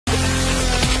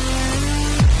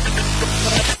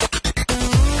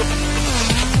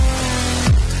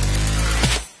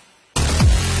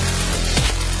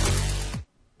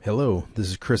Hello, this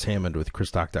is Chris Hammond with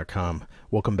chrisdoc.com.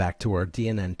 Welcome back to our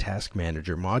DNN Task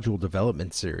Manager module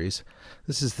development series.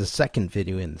 This is the second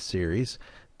video in the series,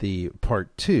 the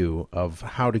part 2 of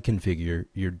how to configure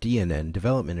your DNN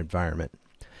development environment.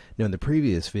 Now in the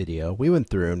previous video, we went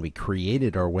through and we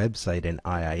created our website in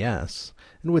IIS,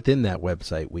 and within that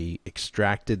website we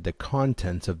extracted the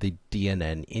contents of the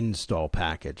DNN install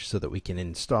package so that we can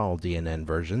install DNN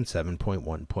version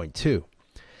 7.1.2.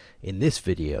 In this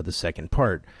video, the second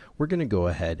part, we're going to go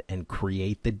ahead and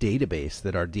create the database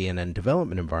that our DNN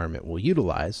development environment will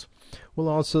utilize. We'll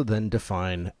also then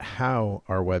define how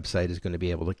our website is going to be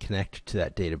able to connect to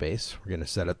that database. We're going to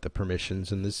set up the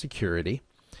permissions and the security.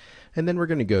 And then we're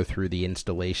going to go through the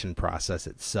installation process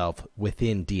itself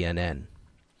within DNN.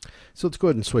 So let's go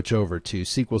ahead and switch over to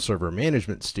SQL Server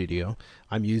Management Studio.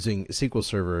 I'm using SQL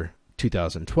Server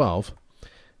 2012.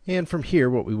 And from here,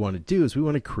 what we want to do is we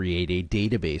want to create a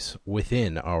database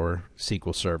within our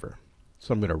SQL Server.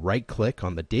 So I'm going to right-click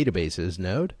on the Databases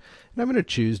node, and I'm going to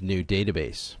choose New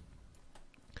Database.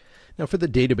 Now for the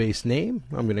database name,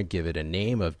 I'm going to give it a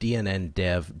name of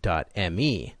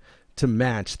DNNdev.me to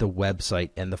match the website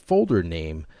and the folder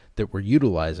name that we're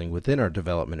utilizing within our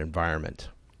development environment.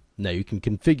 Now you can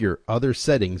configure other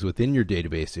settings within your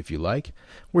database if you like.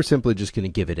 We're simply just going to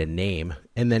give it a name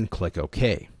and then click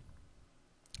OK.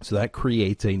 So that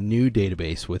creates a new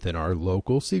database within our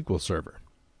local SQL server.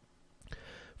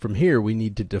 From here, we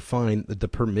need to define the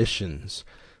permissions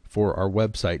for our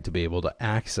website to be able to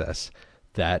access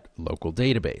that local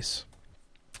database.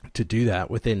 To do that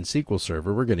within SQL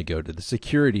Server, we're going to go to the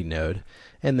Security node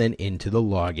and then into the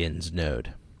Logins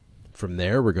node. From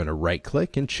there, we're going to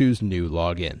right-click and choose New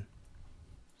Login.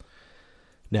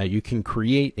 Now you can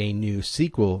create a new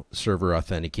SQL Server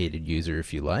authenticated user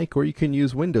if you like, or you can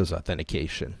use Windows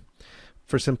authentication.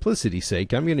 For simplicity's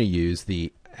sake, I'm going to use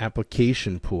the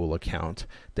application pool account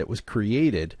that was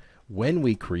created when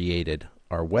we created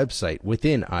our website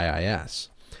within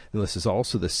IIS. And this is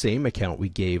also the same account we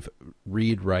gave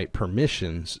read-write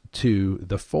permissions to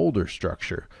the folder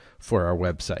structure for our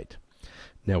website.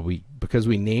 Now because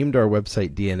we named our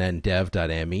website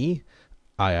DNNdev.me,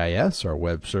 IIS, our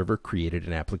web server, created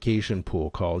an application pool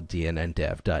called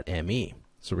DNNdev.me.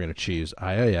 So we're going to choose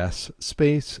IIS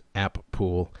space app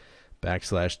pool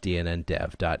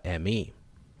 /DNNdev.me.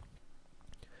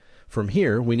 From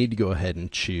here, we need to go ahead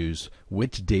and choose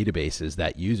which databases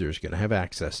that user is going to have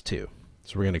access to.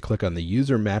 So we're going to click on the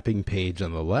user mapping page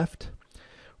on the left.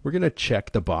 We're going to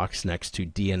check the box next to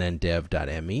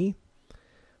DNNdev.me.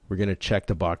 We're going to check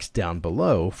the box down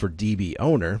below for DB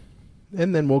owner,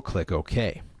 and then we'll click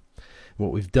OK.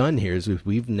 What we've done here is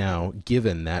we've now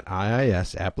given that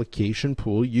IIS application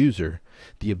pool user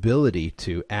the ability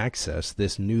to access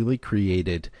this newly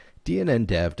created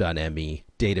DNNdev.me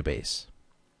database.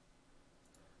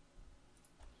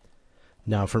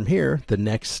 Now from here, the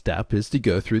next step is to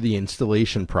go through the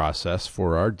installation process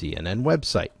for our DNN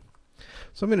website.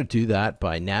 So I'm going to do that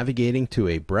by navigating to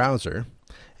a browser,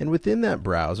 and within that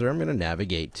browser I'm going to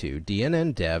navigate to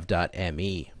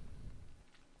DNNdev.me.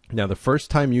 Now the first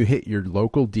time you hit your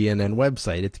local DNN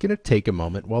website, it's going to take a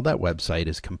moment while that website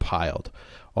is compiled.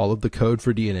 All of the code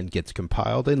for DNN gets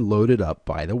compiled and loaded up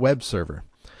by the web server.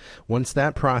 Once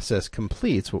that process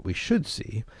completes, what we should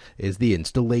see is the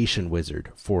installation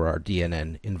wizard for our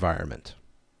DNN environment.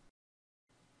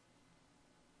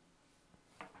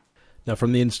 Now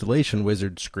from the installation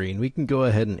wizard screen, we can go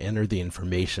ahead and enter the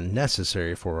information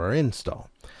necessary for our install.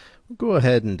 We'll go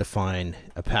ahead and define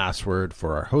a password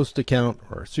for our host account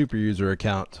or our super user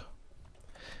account,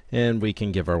 and we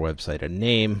can give our website a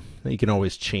name. You can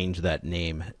always change that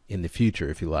name in the future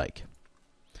if you like.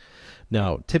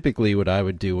 Now typically what I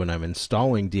would do when I'm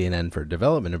installing DNN for a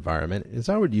development environment is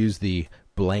I would use the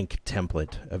blank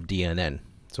template of DNN.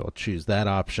 So I'll choose that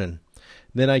option.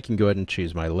 Then I can go ahead and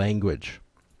choose my language.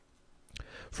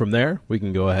 From there, we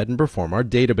can go ahead and perform our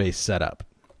database setup.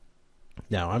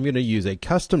 Now I'm going to use a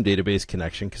custom database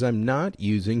connection because I'm not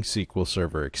using SQL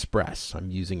Server Express.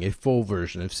 I'm using a full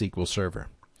version of SQL Server.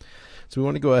 So we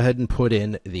want to go ahead and put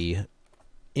in the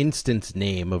instance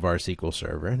name of our SQL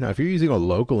Server. Now if you're using a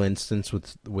local instance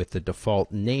with the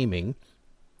default naming,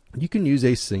 you can use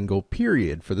a single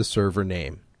period for the server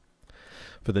name.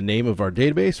 For the name of our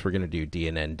database, we're going to do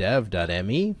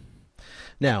DNNdev.me.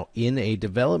 Now in a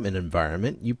development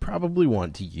environment, you probably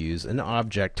want to use an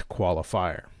object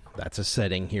qualifier. That's a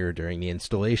setting here during the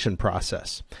installation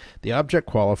process. The object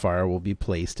qualifier will be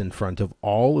placed in front of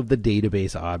all of the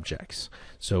database objects.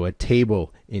 So a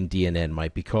table in DNN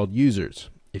might be called users.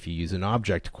 If you use an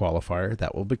object qualifier,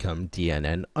 that will become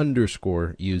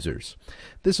DNN_users.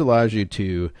 This allows you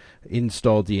to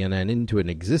install DNN into an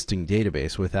existing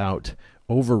database without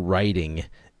overwriting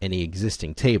any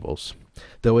existing tables.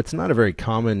 Though it's not a very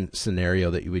common scenario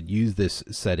that you would use this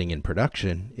setting in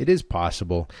production, it is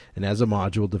possible, and as a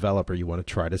module developer you want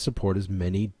to try to support as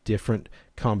many different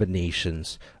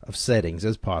combinations of settings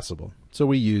as possible. So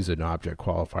we use an object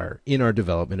qualifier in our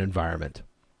development environment.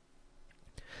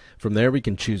 From there we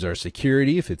can choose our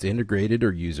security if it's integrated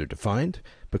or user defined.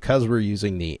 Because we're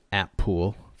using the app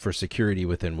pool for security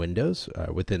within Windows,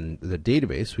 within the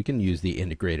database, we can use the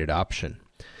integrated option.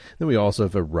 Then we also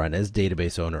have a Run as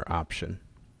Database Owner option.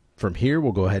 From here,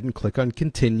 we'll go ahead and click on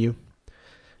Continue.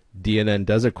 DNN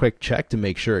does a quick check to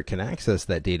make sure it can access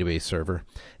that database server,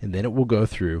 and then it will go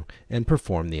through and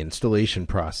perform the installation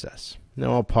process.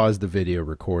 Now I'll pause the video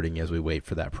recording as we wait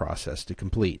for that process to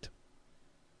complete.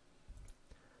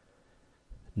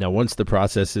 Now once the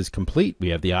process is complete, we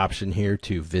have the option here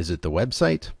to visit the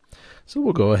website. So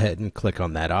we'll go ahead and click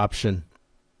on that option,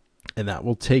 and that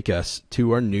will take us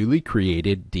to our newly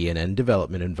created DNN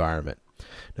development environment.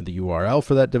 Now the URL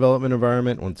for that development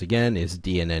environment, once again, is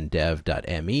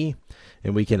dnndev.me,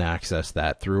 and we can access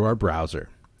that through our browser.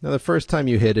 Now the first time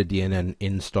you hit a DNN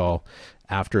install,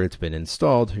 after it's been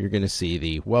installed, you're going to see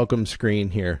the welcome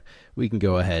screen here. We can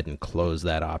go ahead and close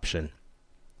that option.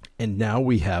 And now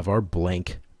we have our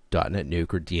blank .NET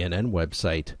Nuke or DNN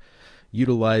website,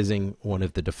 utilizing one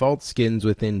of the default skins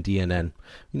within DNN.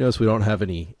 You notice we don't have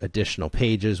any additional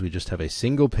pages, we just have a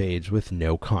single page with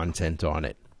no content on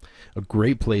it. A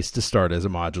great place to start as a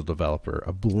module developer,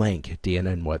 a blank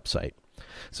DNN website.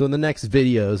 So in the next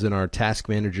videos in our Task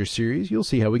Manager series, you'll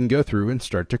see how we can go through and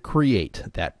start to create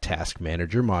that Task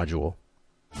Manager module.